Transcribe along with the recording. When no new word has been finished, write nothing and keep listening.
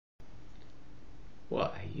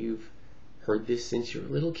Why, you've heard this since you're a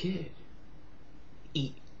little kid.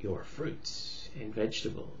 Eat your fruits and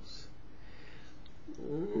vegetables.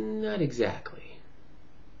 Not exactly.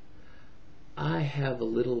 I have a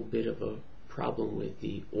little bit of a problem with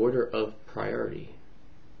the order of priority.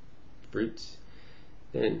 Fruits,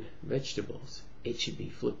 then vegetables. It should be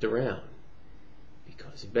flipped around,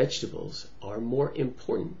 because vegetables are more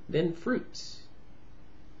important than fruits.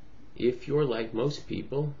 If you're like most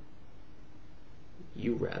people,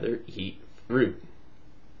 you rather eat fruit.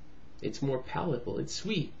 It's more palatable, it's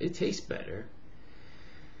sweet, it tastes better.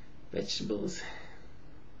 Vegetables,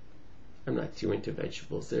 I'm not too into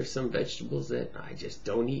vegetables. There's some vegetables that I just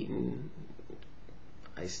don't eat, and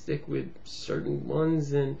I stick with certain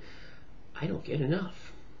ones and I don't get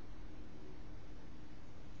enough.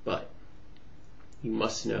 But you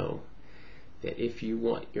must know that if you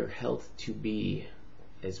want your health to be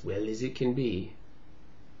as well as it can be,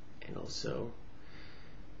 and also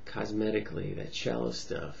cosmetically, that shallow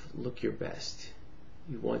stuff, look your best,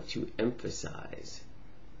 you want to emphasize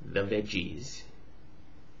the veggies.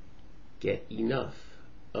 Get enough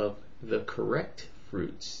of the correct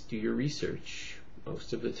fruits. Do your research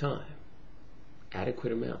most of the time.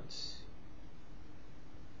 Adequate amounts.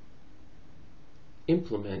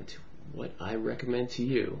 Implement what I recommend to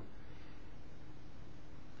you.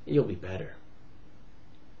 You'll be better.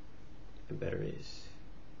 And better is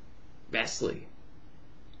vastly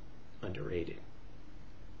underrated.